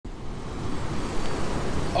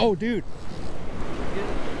Oh, dude.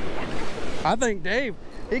 I think Dave,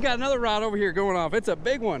 he got another rod over here going off. It's a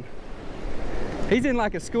big one. He's in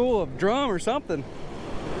like a school of drum or something.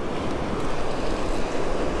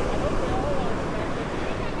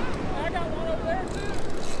 I got one over there too.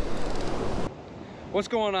 What's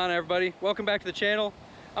going on, everybody? Welcome back to the channel.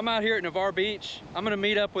 I'm out here at Navarre Beach. I'm gonna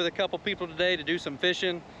meet up with a couple people today to do some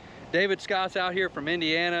fishing. David Scott's out here from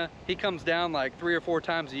Indiana. He comes down like 3 or 4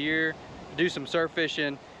 times a year to do some surf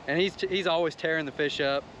fishing, and he's always tearing the fish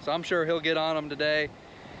up. So I'm sure he'll get on them today.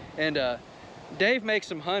 And Dave makes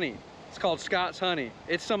some honey. It's called Scott's Honey.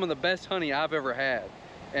 It's some of the best honey I've ever had.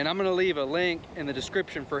 And I'm gonna leave a link in the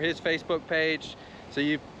description for his Facebook page. So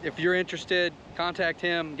if you're interested, contact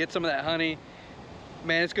him, get some of that honey.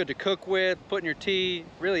 Man, it's good to cook with, put in your tea,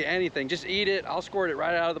 really anything. Just eat it. I'll squirt it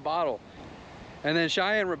right out of the bottle. And then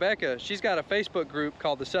Cheyenne Rebecca, she's got a Facebook group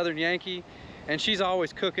called the South'ern YanKee, and she's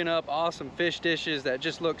always cooking up awesome fish dishes that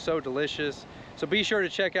just look so delicious. So be sure to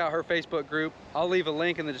check out her Facebook group. I'll leave a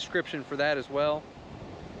link in the description for that as well.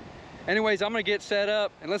 Anyways, I'm gonna get set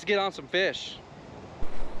up and let's get on some fish.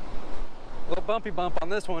 A little bumpy bump on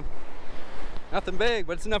this one. Nothing big,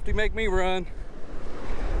 but it's enough to make me run.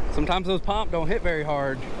 Sometimes those pomp don't hit very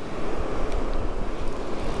hard.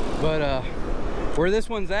 But where this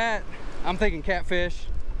one's at, I'm thinking catfish,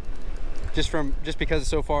 just because it's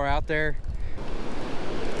so far out there.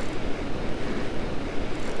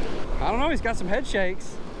 I don't know, he's got some head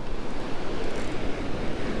shakes.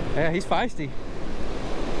 Yeah, he's feisty.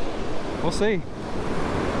 We'll see.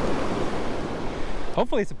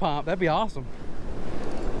 Hopefully it's a pomp, that'd be awesome.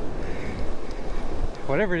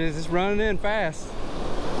 Whatever it is, it's running in fast.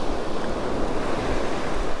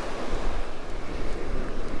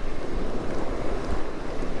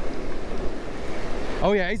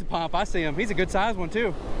 Oh yeah, he's a pomp. I see him. He's a good sized one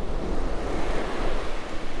too.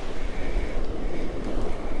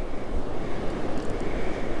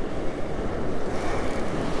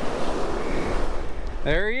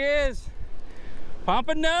 There he is.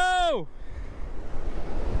 Pompano.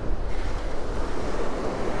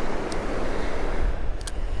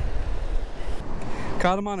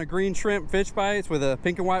 Caught him on a green shrimp fish bites with a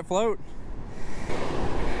pink and white float.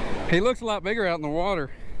 He looks a lot bigger out in the water.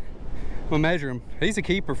 I'm gonna measure him. He's a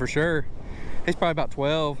keeper for sure. He's probably about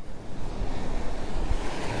 12.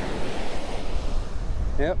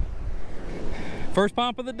 Yep. First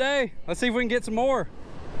pomp of the day. Let's see if we can get some more.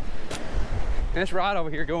 This rod over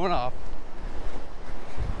here going off.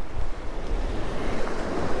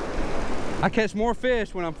 I catch more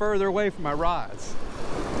fish when I'm further away from my rods.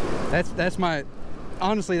 That's my,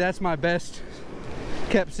 honestly, that's my best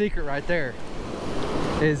kept secret right there.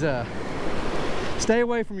 Is stay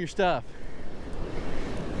away from your stuff.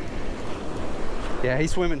 Yeah,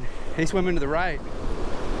 he's swimming to the right.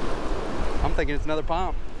 I'm thinking it's another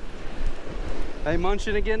pomp. They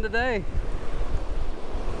munching again today.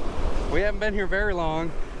 We haven't been here very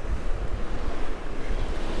long.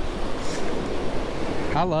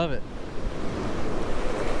 I love it.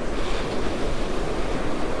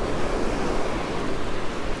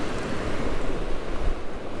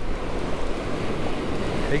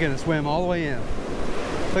 They're gonna swim all the way in.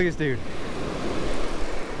 Look at this dude.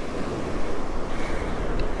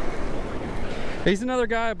 He's another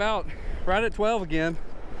guy about right at 12 again.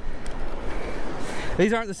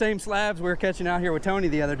 These aren't the same slabs we were catching out here with Tony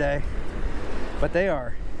the other day, but they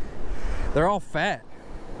are. They're all fat.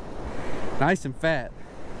 Nice and fat.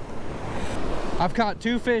 I've caught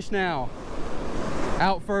 2 fish now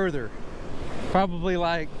out further, probably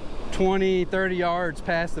like 20, 30 yards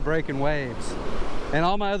past the breaking waves. And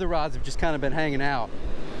all my other rods have just kind of been hanging out.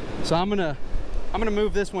 So I'm gonna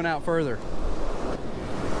move this one out further.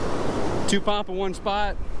 2 pomp in one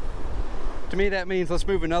spot. To me that means let's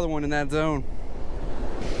move another one in that zone.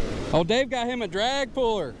 Oh, Dave got him a drag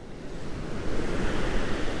puller.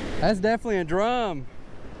 That's definitely a drum.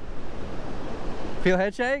 Feel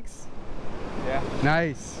head shakes? Yeah.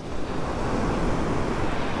 Nice.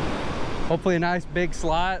 Hopefully a nice big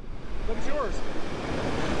slot. Look at yours.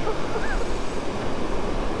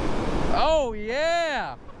 Oh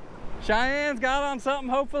yeah! Cheyenne's got on something,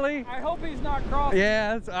 hopefully. I hope he's not crossing.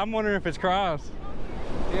 Yeah, I'm wondering if it's crossed.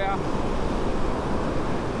 Yeah.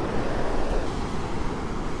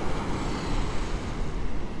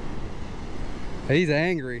 He's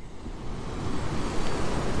angry.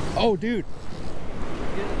 Oh, dude.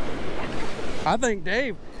 I think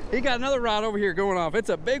Dave, he got another rod over here going off. It's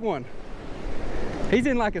a big one. He's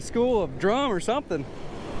in like a school of drum or something.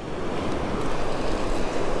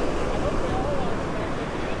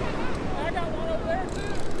 I got one over there too.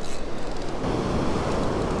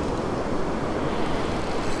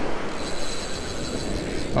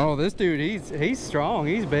 Oh, this dude, he's strong.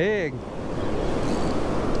 He's big.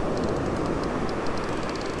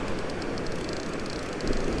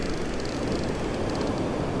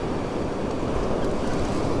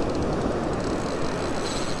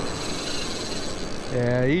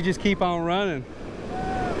 Yeah, you just keep on running.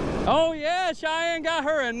 Oh yeah, Cheyenne got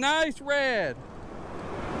her a nice red.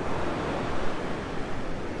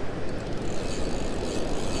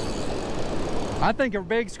 I think a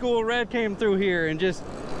big school red came through here and just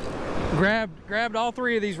grabbed all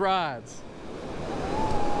three of these rods.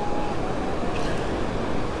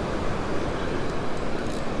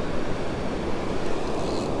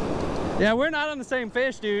 Yeah, we're not on the same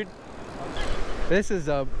fish, dude. This is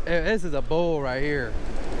a bull right here.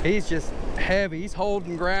 He's just heavy. He's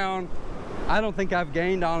holding ground. I don't think I've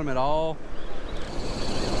gained on him at all.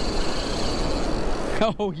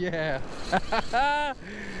 Oh yeah.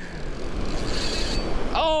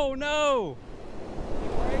 Oh no.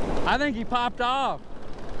 I think he popped off.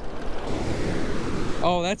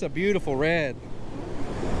 Oh, that's a beautiful red.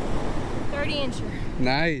 30-incher.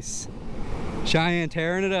 Nice. Cheyenne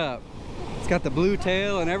tearing it up. It's got the blue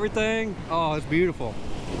tail and everything. Oh, it's beautiful.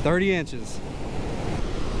 30 inches.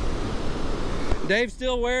 Dave's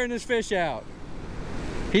still wearing his fish out.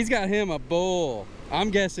 He's got him a bull.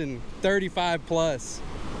 I'm guessing 35 plus,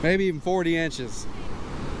 maybe even 40 inches.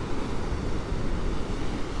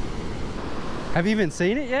 Have you even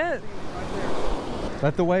seen it yet? Right there.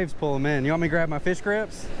 Let the waves pull him in. You want me to grab my fish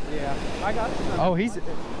grips? Yeah, I got you. Oh, he's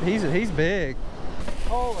big.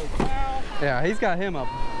 Holy cow. Yeah, he's got him a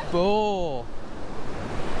bull.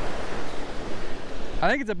 I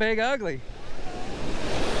think it's a big ugly.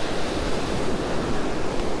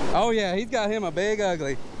 Oh yeah, he's got him a big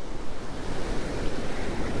ugly.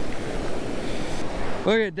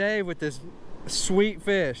 Look at Dave with this sweet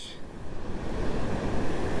fish.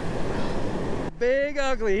 Big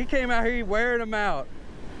ugly. He came out here wearing them out.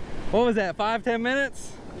 What was that, 5-10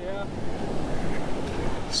 minutes? Yeah.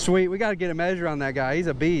 Sweet, we got to get a measure on that guy. He's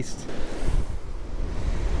a beast.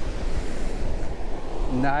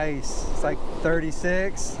 Nice. It's like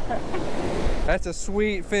 36. That's a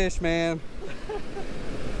sweet fish, man.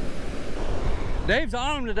 Dave's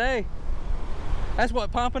on him today. That's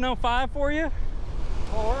what, Pompano 5 for you?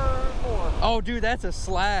 4. Oh, dude, that's a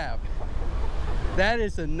slab. That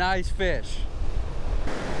is a nice fish.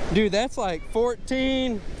 Dude, that's like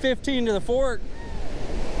 14, 15 to the fork.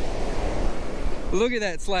 Look at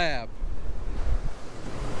that slab.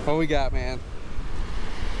 What we got, man?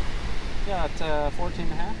 Got 14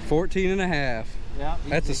 and a half. 14 and a half. Yeah.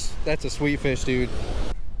 That's a sweet fish, dude.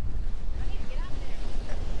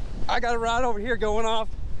 I got a rod over here going off.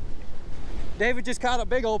 David just caught a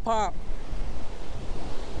big old pomp.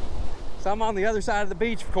 So I'm on the other side of the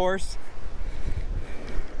beach, of course.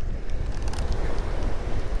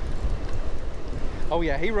 Oh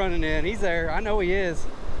yeah, he running in. He's there. I know he is.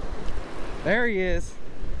 There he is.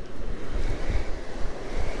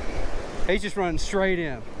 He's just running straight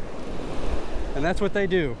in. And that's what they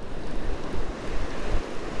do.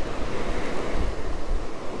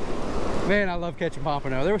 Man, I love catching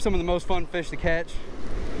pompano. They were some of the most fun fish to catch.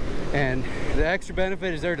 And the extra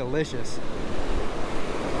benefit is they're delicious.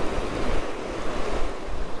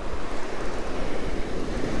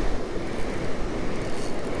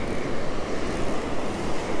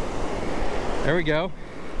 There we go.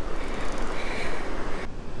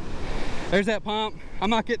 There's that pomp. I'm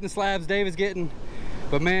not getting the slabs Dave is getting,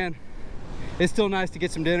 but man, it's still nice to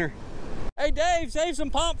get some dinner. Hey Dave, save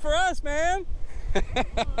some pomp for us, man.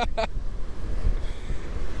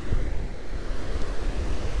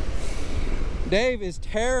 Dave is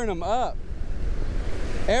tearing them up.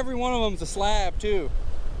 Every one of them's a slab too.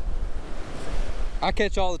 I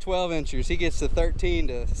catch all the 12 inchers. He gets the 13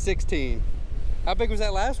 to 16. How big was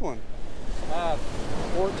that last one?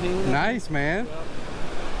 14. Nice, man. Yep.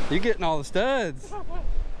 You're getting all the studs.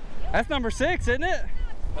 That's number 6, isn't it?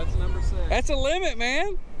 That's number 6. That's a limit,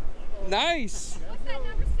 man. Nice. What's that,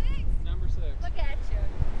 number 6? Number 6. Look at you.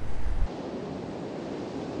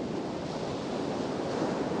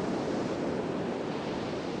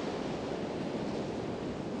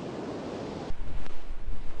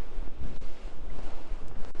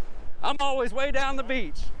 I'm always way down the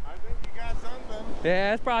beach. I think you got something. Yeah,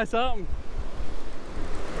 that's probably something.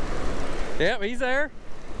 Yep, he's there.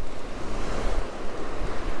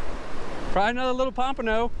 Probably another little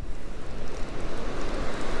pompano.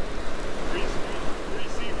 Free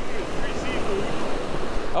seafood.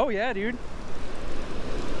 Oh yeah, dude.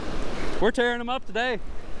 We're tearing them up today.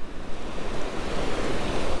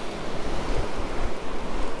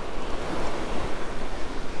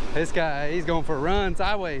 This guy, he's going for a run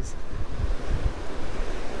sideways.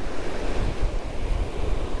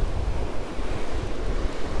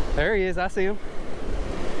 There he is, I see him.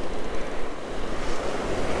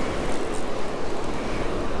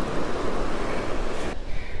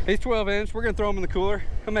 He's 12 inch. We're gonna throw him in the cooler.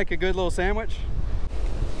 He'll make a good little sandwich.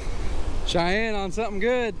 Cheyenne on something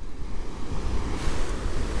good.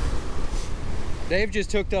 Dave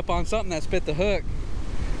just hooked up on something that spit the hook,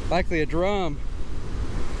 likely a drum.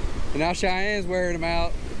 And now Cheyenne's wearing him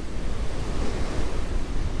out.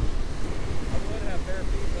 I would have bare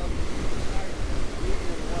feet up.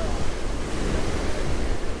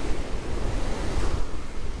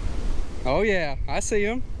 Oh yeah, I see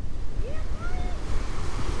him.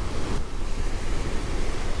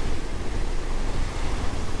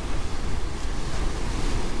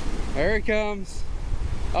 There he comes.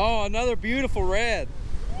 Oh, another beautiful red.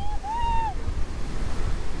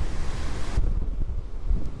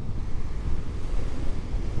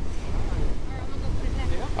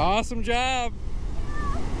 Awesome job.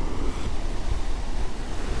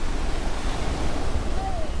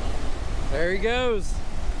 There he goes.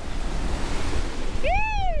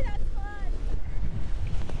 That's fun.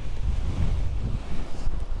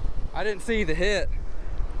 I didn't see the hit.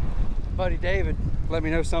 Buddy David let me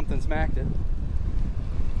know something smacked it.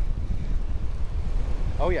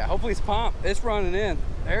 Oh yeah, hopefully it's pumped. It's running in.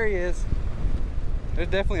 There he is. There's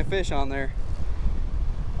definitely a fish on there.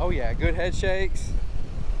 Oh yeah, good head shakes.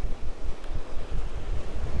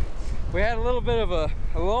 We had a little bit of a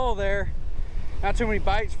lull there. Not too many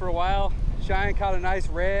bites for a while. Cheyenne caught a nice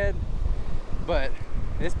red, but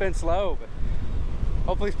it's been slow, but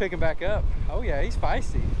hopefully he's picking back up. Oh yeah, he's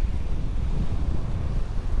feisty.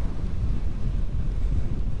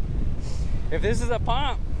 If this is a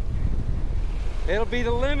pump, it'll be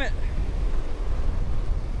the limit.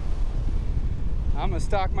 I'm gonna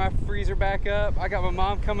stock my freezer back up. I got my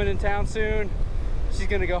mom coming in town soon. She's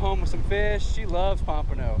gonna go home with some fish. She loves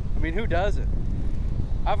pompano. I mean, who doesn't?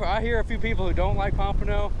 I hear a few people who don't like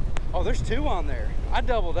pompano. Oh, there's two on there. I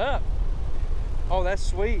doubled up. Oh, that's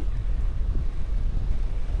sweet.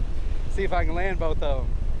 See if I can land both of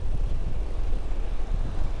them.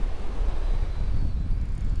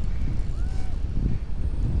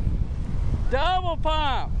 Double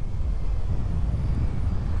pump.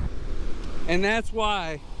 And that's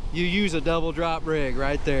why you use a double drop rig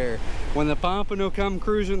right there. When the pompano come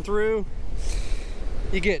cruising through,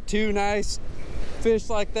 you get two nice fish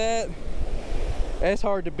like that. That's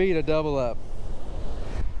hard to beat a double up.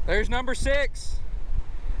 There's number 6.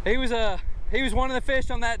 He was one of the fish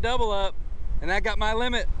on that double up, and that got my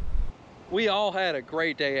limit. We all had a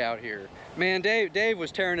great day out here. Man, Dave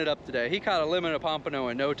was tearing it up today. He caught a limit of pompano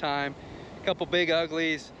in no time. A couple big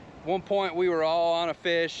uglies. One point we were all on a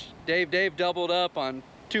fish. Dave doubled up on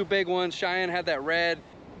 2 big ones. Cheyenne had that red.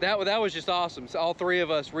 That was just awesome. So all 3 of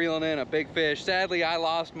us reeling in a big fish. Sadly, I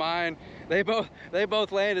lost mine. They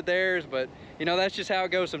both landed theirs, but you know, that's just how it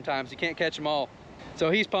goes sometimes. You can't catch them all. So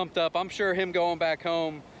he's pumped up. I'm sure him going back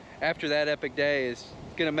home after that epic day is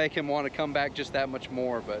gonna make him want to come back just that much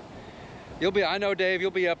more. But I know Dave, you'll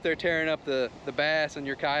be up there tearing up the bass in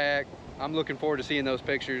your kayak. I'm looking forward to seeing those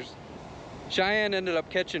pictures. Cheyenne ended up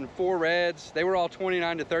catching 4 reds. They were all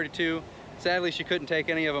 29 to 32. Sadly, she couldn't take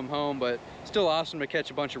any of them home, but still awesome to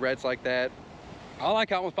catch a bunch of reds like that. All I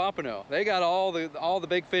caught was pompano. They got all the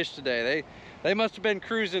big fish today. They must have been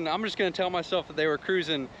cruising. I'm just gonna tell myself that they were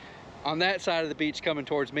cruising on that side of the beach coming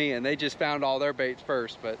towards me, and they just found all their baits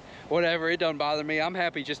first. But whatever, it doesn't bother me. I'm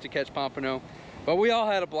happy just to catch pompano. But we all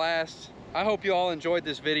had a blast. I hope you all enjoyed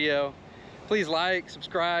this video. Please like,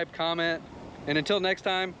 subscribe, comment, and until next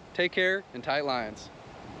time, take care and tight lines.